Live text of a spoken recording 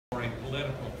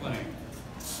political thing.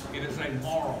 It is a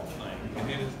moral thing, and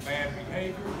it is bad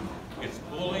behavior. It's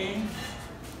bullying.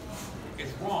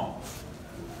 It's wrong.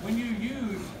 When you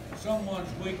use someone's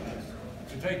weakness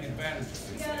to take advantage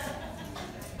of people,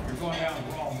 you're going down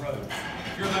the wrong road.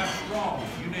 If you're that strong,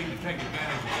 you need to take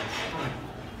advantage of their strength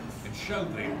and show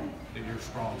them that you're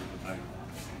stronger than they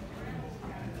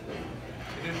are.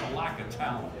 It is a lack of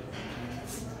talent.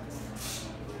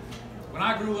 When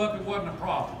I grew up, it wasn't a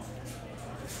problem.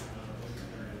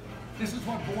 This is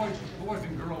what boys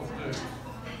and girls do.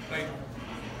 They,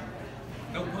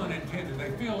 no pun intended,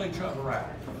 they feel each other out.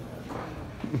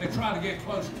 They try to get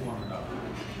close to one another.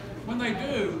 When they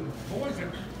do, boys,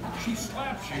 if she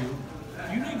slaps you,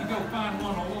 you need to go find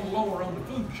one a little lower on the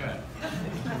food chain.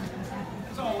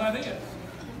 That's all that is.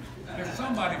 There's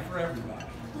somebody for everybody.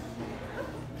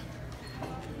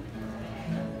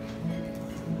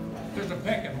 There's a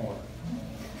pecking order.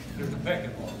 There's a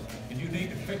pecking order. And you need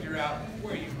to figure out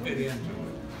where you fit into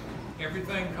it.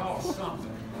 Everything costs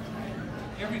something.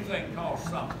 Everything costs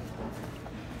something.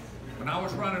 When I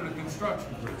was running a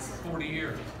construction group for 40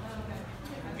 years,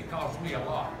 it cost me a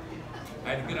lot.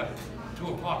 I had to get up at 2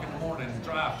 o'clock in the morning and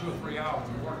drive 2 or 3 hours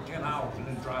and work 10 hours and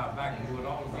then drive back and do it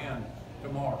all again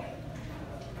tomorrow.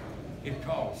 It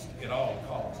costs. It all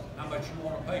costs. How much you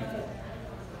want to pay for it?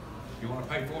 You want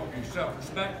to pay for it for your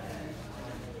self-respect?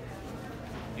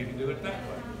 You can do it that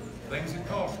way. Things that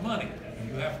cost money, and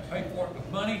you have to pay for it with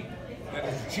money, that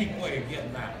is a cheap way of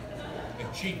getting out.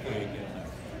 A cheap way of getting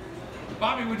out.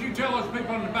 Bobby, would you tell those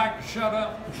people in the back to shut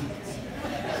up?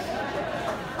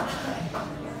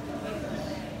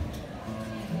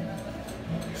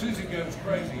 Susie goes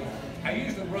crazy. I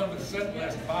usually run the set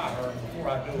list by her before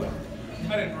I do it.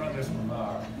 I didn't run this one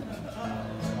by her.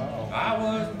 I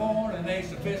was born in a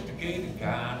sophisticated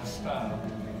kind of style.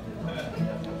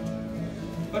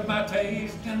 But my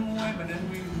taste in women and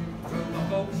music drove my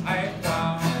folks half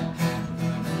wild.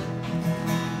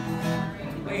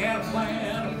 They had a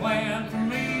plan for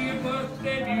me, it was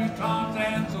debutantes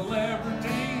and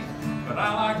celebrities. But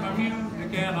I like my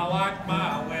music and I like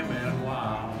my women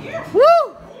wild. Yeah.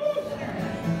 Woo!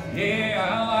 Yeah,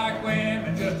 I like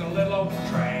women just a little on the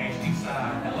trashy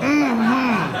side.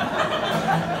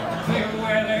 They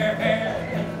wear their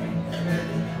hair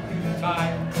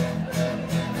tight.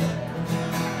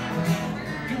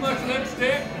 Too much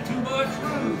lipstick, too much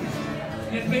rouge.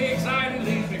 Gets me excited,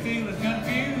 leaves me feeling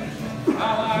confused. I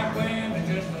like women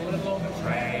just a little on the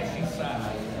trashy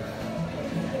side.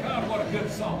 God, what a good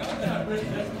song. I've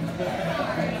written this one.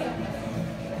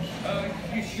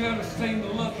 You should have seen the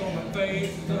look on the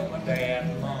faces of my dad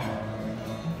and mom.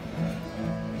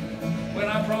 When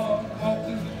I walked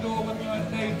through the door with my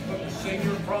date for the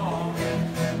senior prom.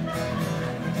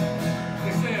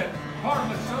 They said, "Pardon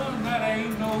me, son, that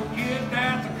ain't no kid.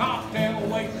 Dad's a cocktail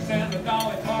waitress and a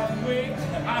Dolly Parton wig."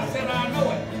 I said, "I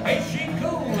know it. Ain't she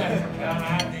cool?" That's the kind I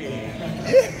did.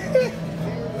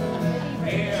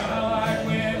 Yeah, I like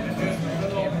women just a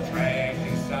little on the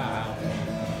trashy side.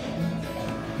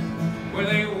 Where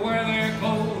they wear their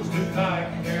clothes too tight,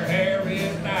 their hair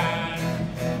is dyed.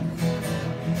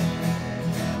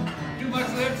 Too much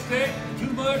lipstick,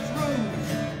 too much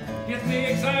rouge. Gets me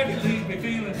excited, leaves me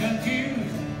feeling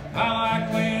confused. I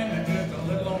like women just a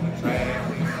little on the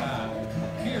trashy side.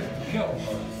 Here's the killer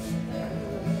verse.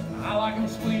 I like them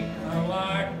sweet, I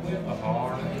like with a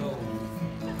heart of gold.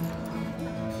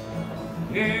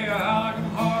 Yeah, I like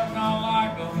them hard and I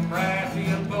like them brassy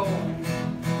and bold.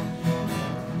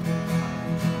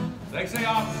 They say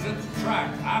opposites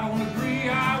attract. I don't agree.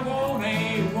 I want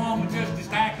a woman just as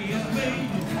tacky as me.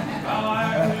 I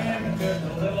like women just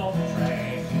a little on